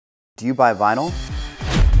Do you buy vinyl?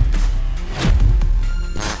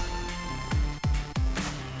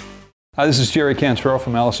 Hi, this is Jerry Cantrell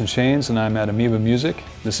from Alice in Chains, and I'm at Amoeba Music.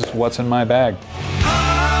 This is What's in My Bag.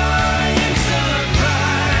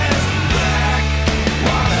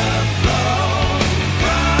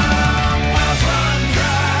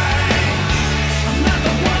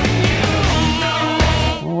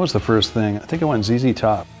 What was the first thing? I think I went ZZ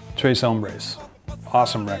Top. Tres Hombres.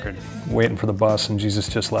 Awesome record. Waiting for the Bus and Jesus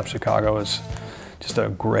Just Left Chicago is just a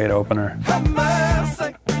great opener.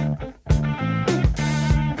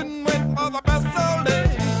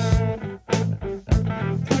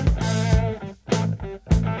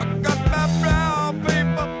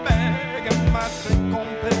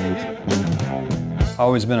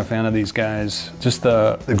 Always been a fan of these guys. Just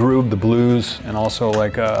the groove, the blues, and also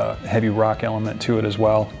like a heavy rock element to it as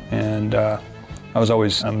well. And I was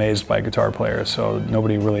always amazed by guitar players, so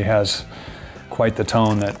nobody really has quite the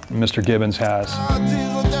tone that Mr. Gibbons has.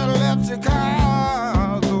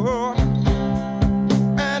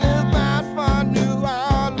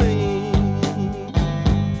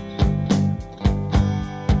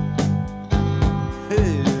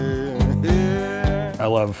 I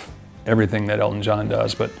love everything that Elton John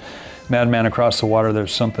does, but Madman Across the Water,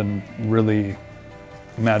 there's something really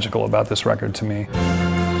magical about this record to me.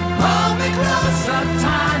 Hold me closer,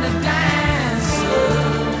 tiny dancer.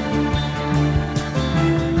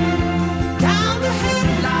 Down the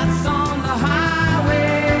headlights on the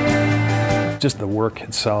highway. Just the work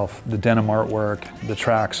itself, the denim artwork, the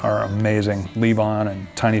tracks are amazing. Leave On and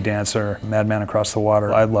Tiny Dancer, Madman Across the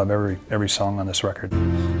Water. I love every song on this record.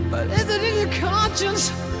 But is it in your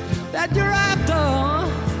conscience that you're after?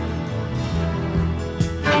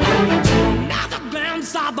 Now the band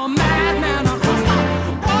stop the madman across the water.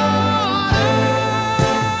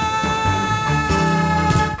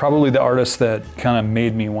 Probably the artist that kind of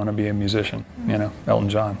made me want to be a musician, you know, Elton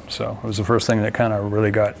John. So it was the first thing that kind of really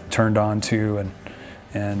got turned on to,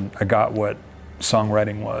 and I got what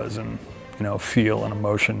songwriting was, and you know, feel and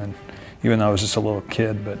emotion. And even though I was just a little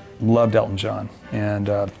kid, but loved Elton John. And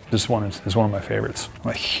this one is one of my favorites. I'm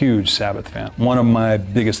a huge Sabbath fan. One of my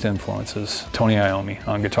biggest influences, Tony Iommi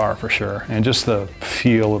on guitar for sure. And just the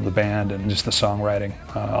feel of the band and just the songwriting.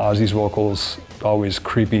 Ozzy's vocals, always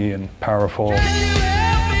creepy and powerful.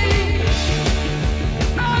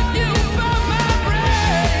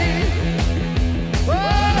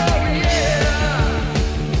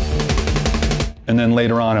 And then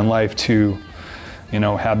later on in life too, you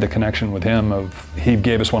know, had the connection with him he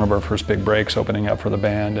gave us one of our first big breaks opening up for the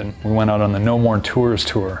band, and we went out on the No More Tours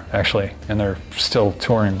tour, actually, and they're still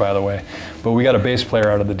touring, by the way. But we got a bass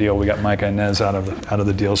player out of the deal. We got Mike Inez out of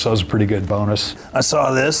the deal, so it was a pretty good bonus. I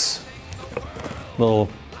saw this little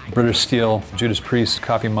British Steel Judas Priest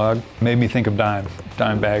coffee mug. Made me think of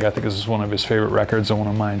Dimebag. I think this is one of his favorite records and one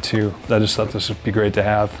of mine too. I just thought this would be great to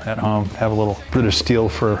have at home. Have a little British Steel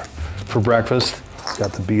for breakfast.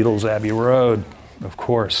 Got the Beatles, Abbey Road. Of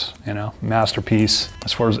course, you know, masterpiece.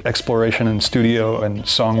 As far as exploration and studio and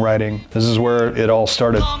songwriting, this is where it all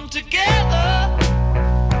started. Come together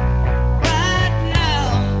right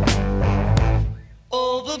now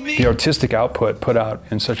over me. The artistic output put out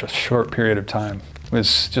in such a short period of time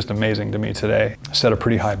was just amazing to me today. Set a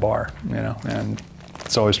pretty high bar, you know, and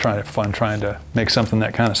it's always fun trying to make something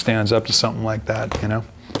that kind of stands up to something like that, you know.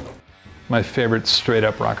 My favorite straight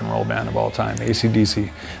up rock and roll band of all time,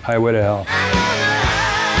 AC/DC, Highway to Hell.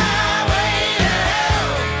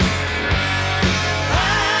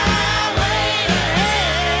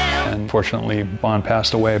 Unfortunately, Bon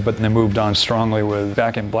passed away, but they moved on strongly with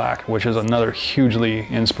Back in Black, which is another hugely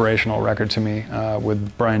inspirational record to me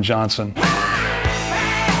with Brian Johnson.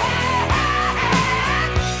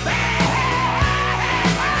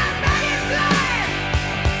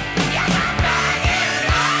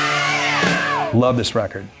 Love this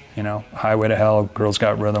record, you know, Highway to Hell, Girls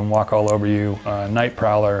Got Rhythm, Walk All Over You. Night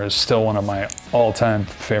Prowler is still one of my all-time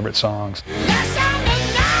favorite songs.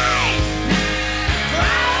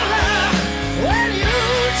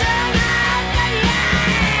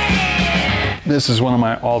 This is one of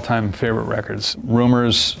my all-time favorite records.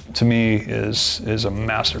 Rumors, to me, is a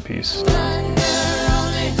masterpiece.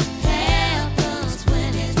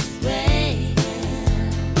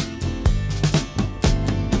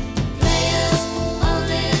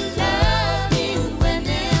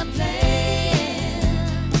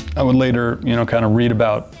 I would later, you know, kind of read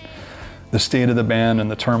about the state of the band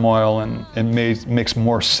and the turmoil, and it makes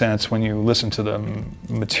more sense when you listen to the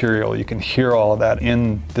material. You can hear all of that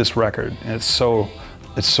in this record, and it's so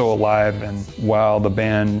alive. And while the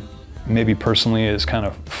band maybe personally is kind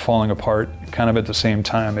of falling apart kind of at the same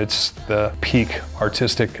time. It's the peak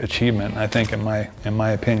artistic achievement, I think, in my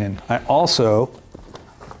opinion. I also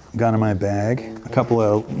got in my bag a couple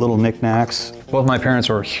of little knickknacks. Both my parents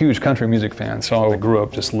were huge country music fans, so I grew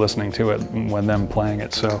up just listening to it with them playing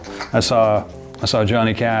it. So I saw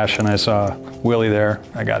Johnny Cash and I saw Willie there.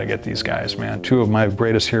 I gotta get these guys, man. Two of my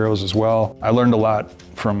greatest heroes as well. I learned a lot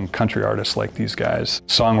from country artists like these guys.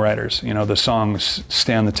 Songwriters, you know, the songs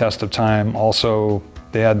stand the test of time. Also,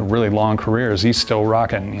 they had really long careers. He's still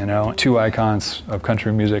rocking, you know. Two icons of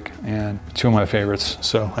country music and two of my favorites.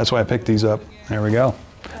 So that's why I picked these up. There we go.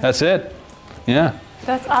 That's it. Yeah.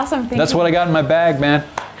 That's awesome. Thank you. That's what I got in my bag, man.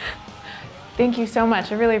 Thank you so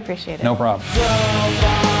much. I really appreciate it. No problem.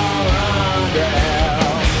 Yeah.